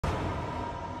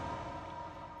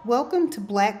Welcome to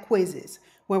Black Quizzes,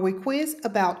 where we quiz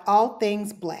about all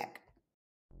things Black.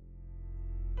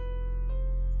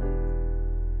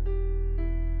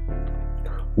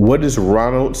 What is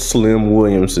Ronald Slim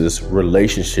Williams'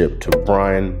 relationship to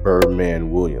Brian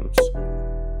Birdman Williams?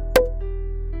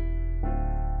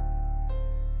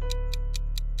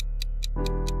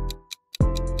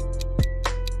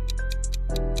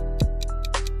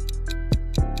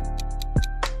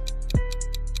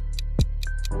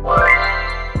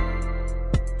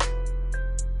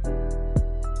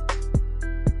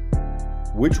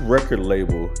 Which record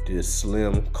label did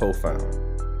Slim co-found?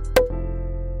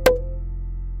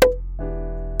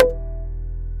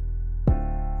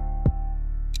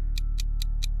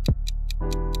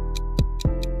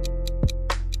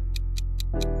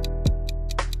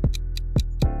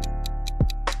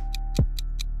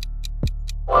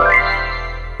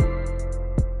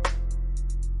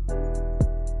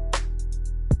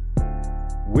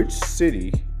 Which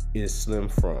city is Slim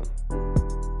from?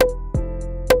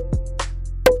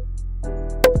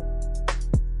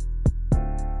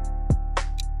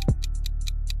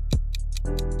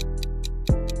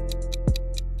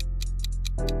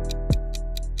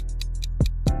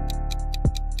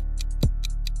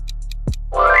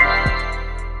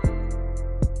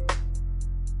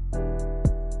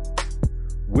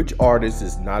 Which artist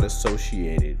is not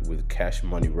associated with Cash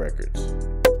Money Records?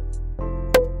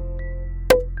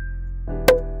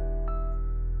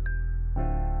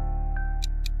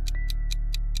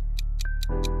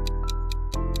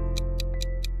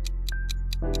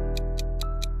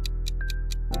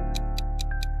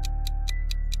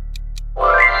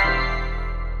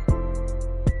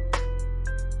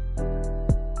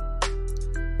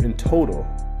 In total,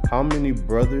 how many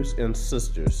brothers and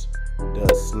sisters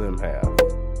does Slim have?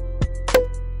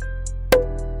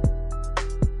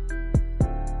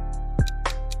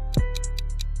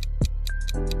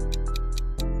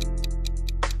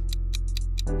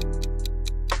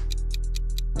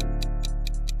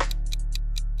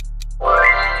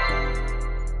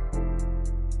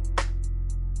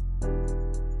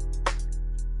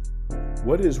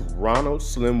 What is Ronald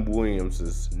Slim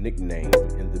Williams' nickname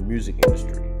in the music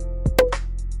industry?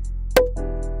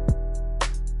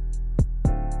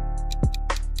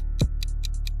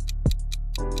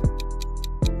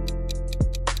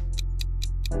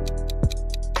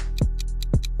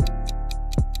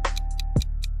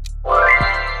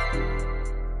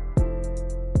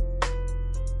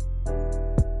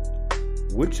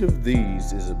 Which of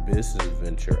these is a business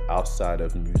venture outside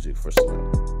of music for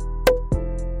Slim?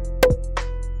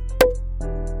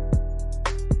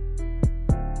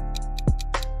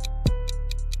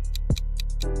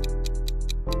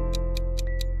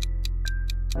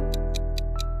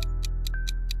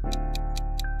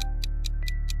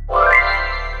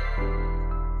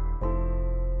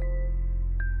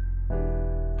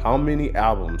 How many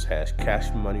albums has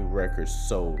Cash Money Records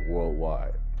sold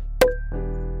worldwide?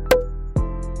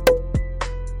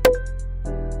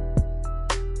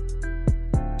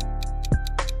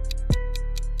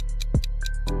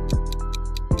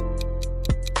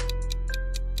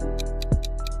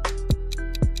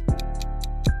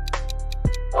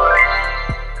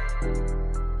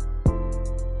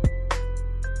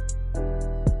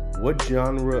 What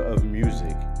genre of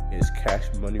music is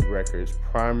Cash Money Records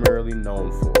primarily known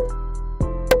for?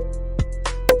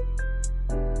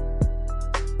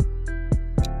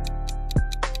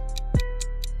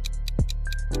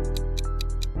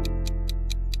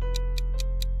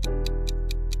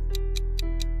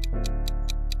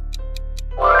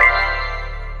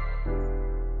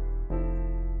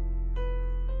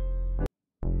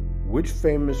 Which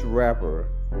famous rapper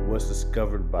was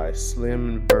discovered by Slim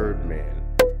and Birdman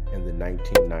in the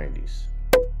 1990s?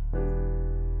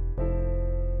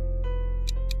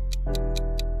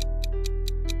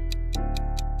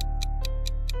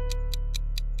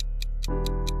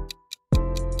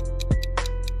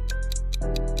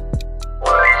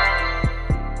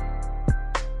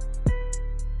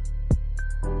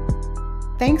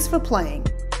 Thanks for playing.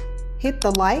 Hit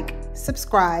the like,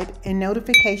 subscribe, and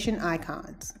notification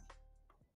icons.